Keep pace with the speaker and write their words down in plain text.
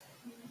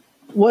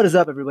What is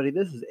up, everybody?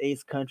 This is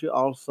Ace Country,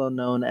 also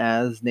known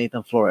as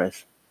Nathan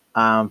Flores.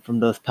 I'm from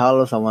Dos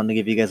Palos. I wanted to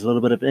give you guys a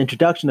little bit of an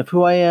introduction of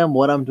who I am,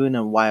 what I'm doing,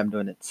 and why I'm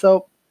doing it.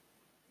 So,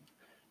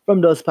 from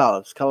Dos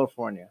Palos,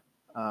 California.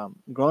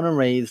 Grown and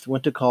raised,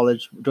 went to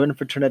college, joined a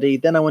fraternity.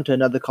 Then I went to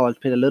another college,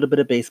 played a little bit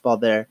of baseball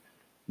there.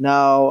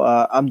 Now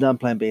I'm done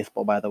playing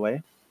baseball, by the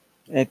way,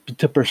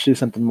 to pursue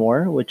something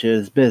more, which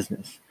is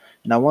business.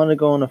 And I want to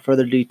go into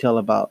further detail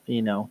about,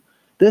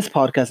 this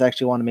podcast. I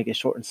actually want to make it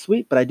short and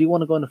sweet, but I do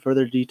want to go into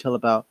further detail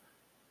about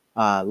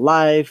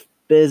life,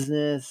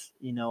 business.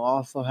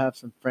 Also have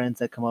some friends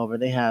that come over.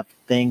 They have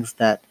things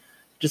that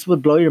just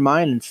would blow your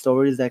mind and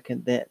stories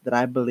that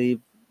I believe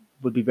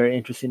would be very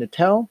interesting to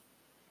tell.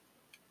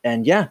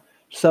 And yeah,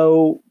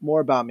 so more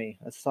about me.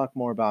 Let's talk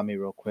more about me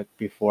real quick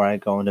before I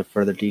go into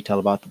further detail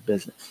about the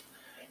business.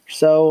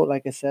 So,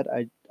 like I said,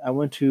 I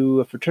went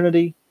to a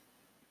fraternity.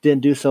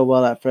 Didn't do so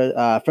well at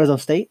Fresno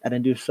State. I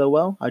didn't do so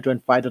well. I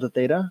joined Phi Delta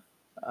Theta.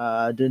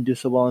 Didn't do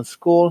so well in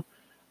school.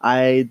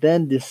 I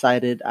then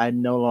decided I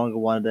no longer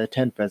wanted to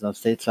attend Fresno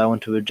State, so I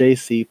went to a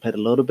JC, played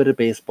a little bit of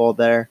baseball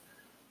there.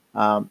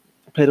 Um,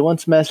 Played one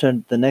semester,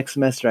 and the next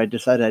semester I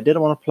decided I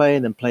didn't want to play,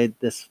 and then played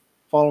this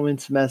following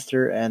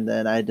semester, and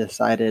then I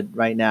decided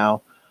right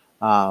now,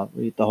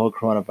 with the whole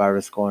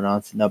coronavirus going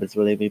on, so nobody's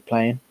really be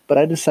playing. But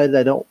I decided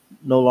I don't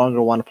no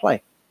longer want to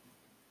play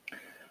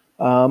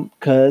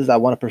because I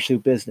want to pursue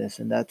business,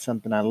 and that's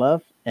something I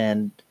love,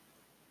 and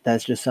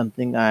that's just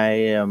something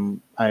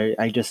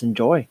I just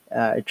enjoy.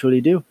 I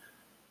truly do.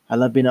 I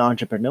love being an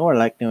entrepreneur. I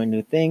like doing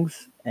new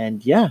things,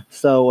 and yeah.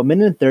 So a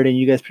minute and 30, and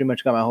you guys pretty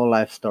much got my whole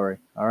life story.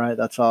 All right,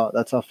 that's all.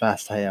 That's how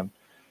fast I am.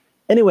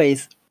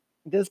 Anyways,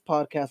 this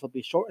podcast will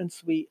be short and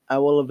sweet. I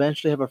will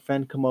eventually have a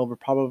friend come over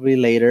probably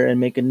later and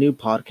make a new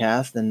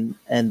podcast,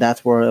 and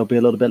that's where it'll be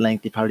a little bit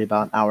lengthy, probably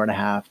about an hour and a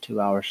half, 2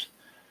 hours.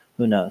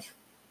 Who knows?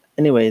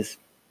 Anyways,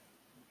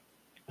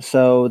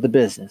 so the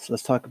business.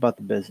 Let's talk about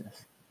the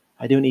business.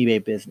 I do an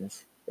eBay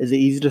business. Is it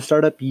easy to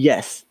start up?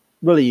 Yes,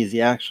 really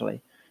easy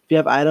actually. If you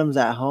have items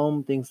at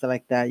home, things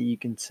like that you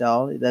can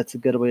sell, that's a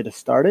good way to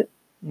start it.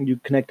 You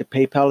connect a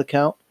PayPal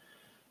account.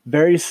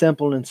 Very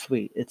simple and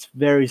sweet. It's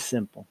very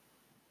simple.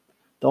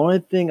 The only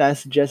thing I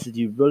suggest is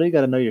you really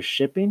got to know your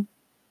shipping,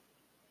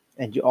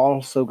 and you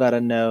also got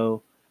to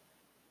know,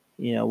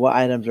 what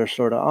items are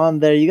sort of on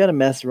there. You got to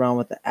mess around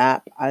with the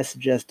app. I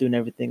suggest doing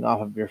everything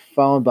off of your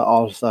phone, but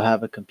also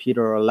have a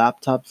computer or a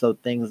laptop. So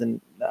things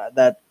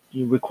that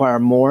you require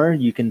more,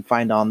 you can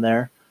find on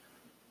there.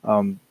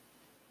 Um,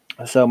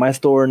 so my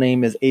store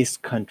name is Ace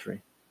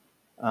Country.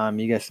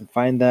 You guys can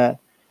find that.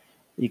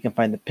 You can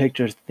find the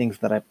pictures, things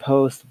that I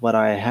post, what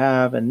I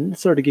have, and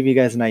sort of give you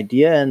guys an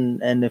idea.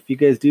 And if you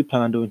guys do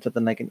plan on doing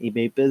something like an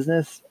eBay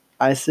business,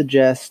 I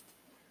suggest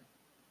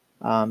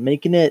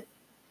making it.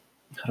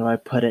 How do I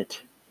put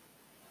it?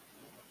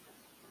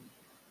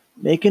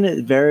 Making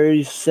it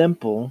very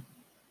simple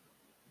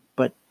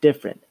but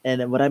different.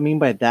 And what I mean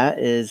by that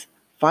is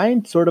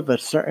find sort of a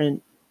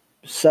certain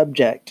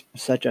subject,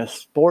 such as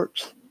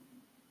sports,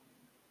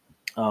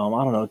 I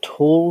don't know,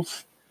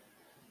 tools,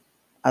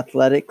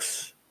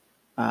 athletics,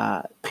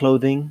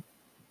 clothing,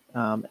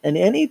 and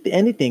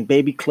anything,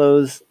 baby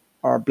clothes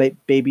or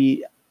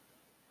baby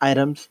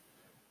items.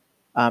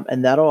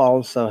 And that'll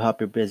also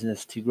help your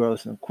business to grow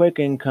some quick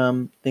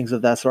income, things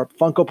of that sort.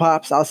 Funko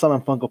Pops, I'll sell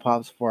them Funko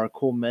Pops for a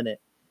cool minute,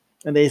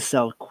 and they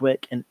sell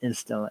quick and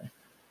instantly.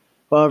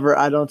 However,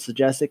 I don't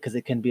suggest it because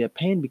it can be a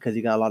pain because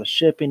you got a lot of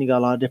shipping, you got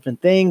a lot of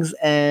different things,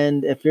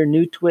 and if you're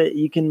new to it,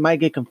 you can might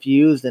get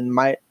confused and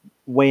might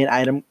weigh an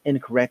item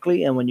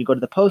incorrectly, and when you go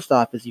to the post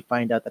office, you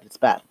find out that it's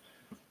bad.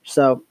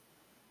 So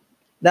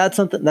that's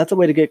a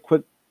way to get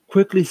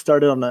quickly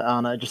started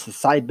on just a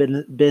side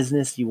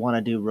business you want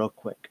to do real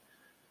quick.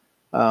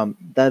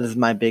 That is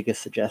my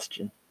biggest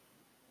suggestion.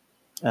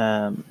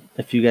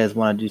 If you guys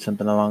want to do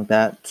something along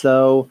that.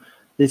 So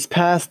this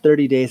past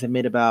 30 days, I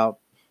made about,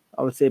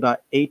 I would say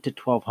about 8 to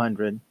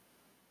 1,200,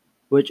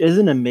 which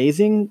isn't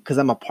amazing because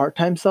I'm a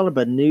part-time seller,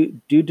 but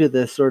due to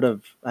this sort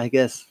of, I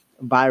guess,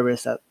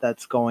 virus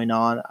that's going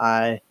on,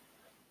 I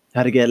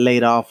had to get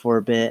laid off for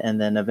a bit, and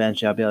then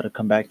eventually I'll be able to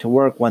come back to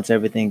work once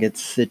everything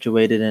gets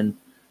situated, and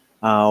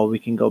we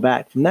can go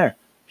back from there.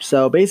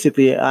 So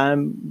basically,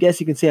 guess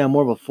you can say I'm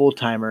more of a full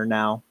timer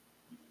now,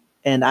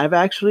 and I've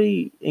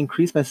actually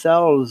increased my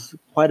sales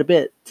quite a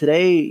bit.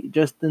 Today,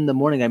 just in the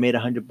morning, I made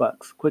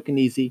 $100, quick and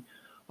easy,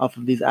 off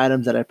of these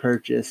items that I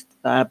purchased.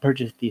 I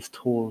purchased these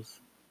tools.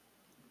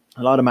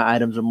 A lot of my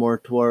items are more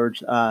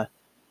towards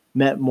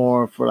meant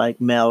more for like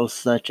males,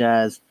 such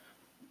as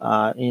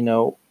uh, you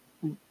know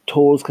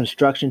tools,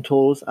 construction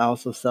tools. I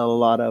also sell a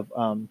lot of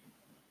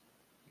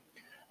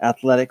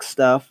athletic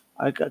stuff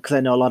because I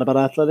know a lot about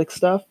athletic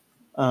stuff.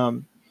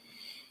 Um,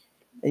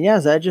 and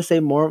yes, I just say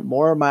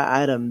more of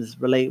my items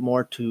relate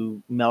more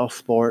to male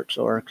sports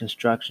or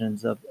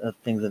constructions of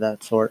things of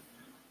that sort,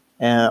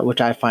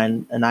 which I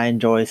find and I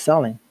enjoy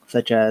selling,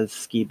 such as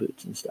ski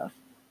boots and stuff.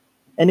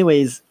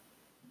 Anyways,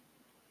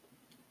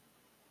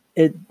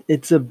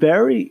 it's a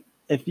very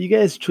if you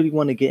guys truly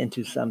want to get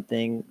into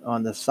something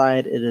on the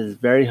side, it is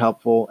very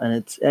helpful and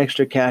it's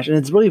extra cash and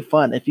it's really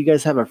fun. If you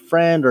guys have a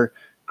friend or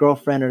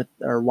girlfriend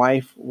or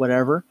wife,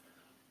 whatever,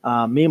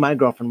 me and my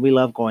girlfriend, we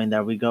love going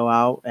there. We go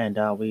out and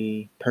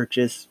we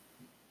purchase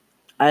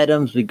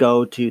items. We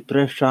go to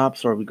thrift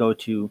shops or we go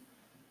to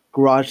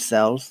garage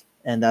sales,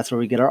 and that's where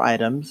we get our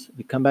items.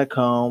 We come back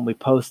home, we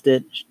post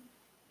it,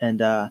 and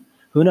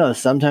who knows?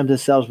 Sometimes it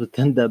sells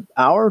within the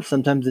hour.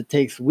 Sometimes it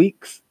takes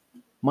weeks,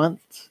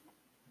 months.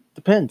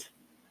 Depends.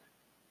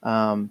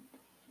 Um,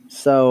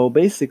 so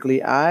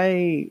basically,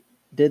 I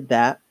did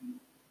that,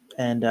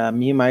 and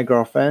me and my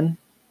girlfriend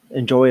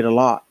enjoy it a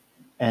lot.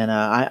 And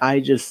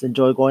I just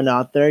enjoy going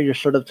out there. You're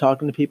sort of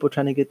talking to people,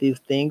 trying to get these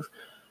things.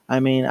 I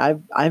mean,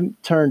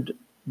 I've turned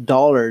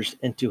dollars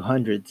into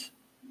hundreds,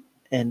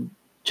 and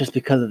just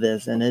because of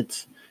this, and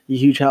it's a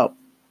huge help.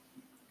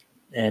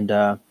 And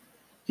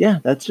yeah,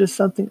 that's just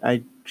something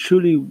I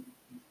truly,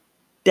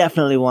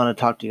 definitely want to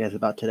talk to you guys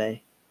about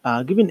today.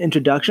 Give you an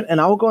introduction,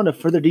 and I'll go into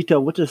further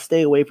detail what to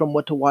stay away from,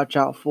 what to watch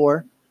out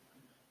for,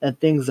 and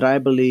things that I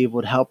believe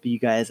would help you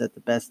guys at the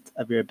best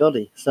of your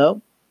ability.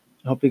 So,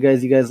 I hope you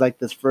guys like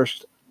this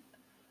first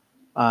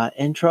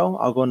intro.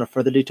 I'll go into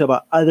further detail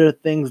about other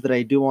things that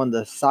I do on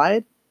the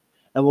side,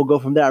 and we'll go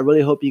from there. I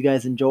really hope you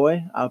guys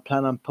enjoy. I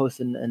plan on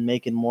posting and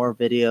making more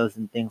videos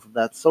and things of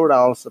that sort. I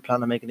also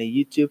plan on making a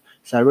YouTube.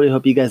 So I really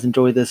hope you guys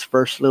enjoy this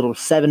first little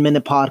 7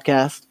 minute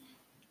podcast.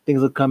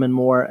 Things will come in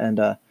more and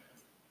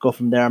go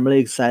from there. I'm really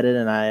excited,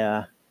 and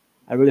I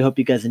really hope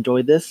you guys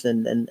enjoyed this,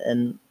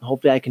 and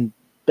hopefully I can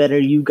better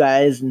you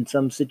guys in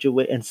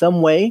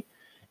some way,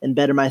 and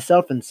better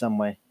myself in some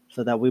way,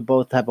 so that we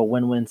both have a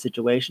win-win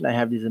situation. I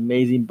have these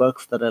amazing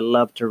books that I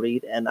love to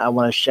read, and I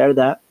want to share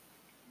that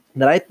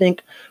I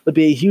think would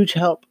be a huge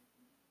help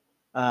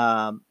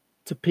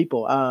to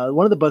people.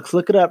 One of the books,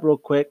 look it up real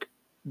quick.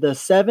 The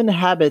Seven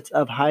Habits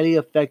of Highly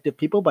Effective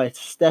People by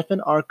Stephen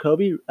R.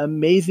 Covey.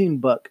 Amazing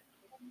book.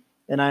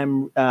 And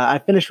I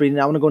finished reading.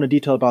 I want to go into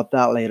detail about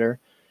that later,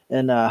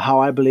 and how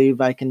I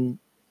believe I can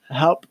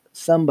help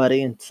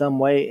somebody in some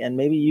way. And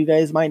maybe you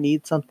guys might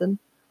need something,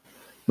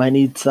 might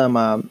need some.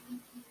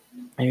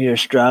 Maybe you're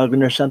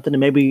struggling or something, and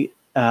maybe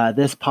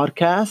this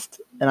podcast,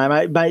 and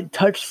I might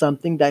touch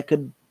something that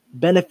could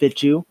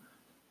benefit you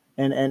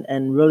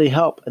and really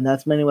help. And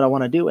that's mainly what I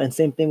want to do. And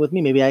same thing with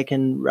me. Maybe I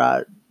can,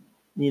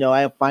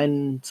 I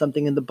find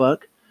something in the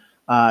book,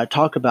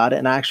 talk about it,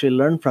 and actually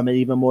learn from it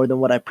even more than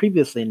what I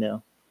previously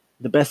knew.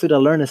 The best way to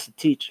learn is to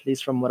teach, at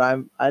least from what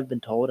I've been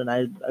told, and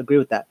I agree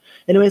with that.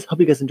 Anyways, hope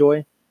you guys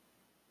enjoy.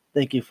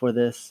 Thank you for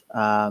this.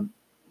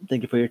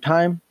 Thank you for your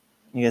time.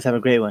 You guys have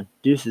a great one.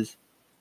 Deuces.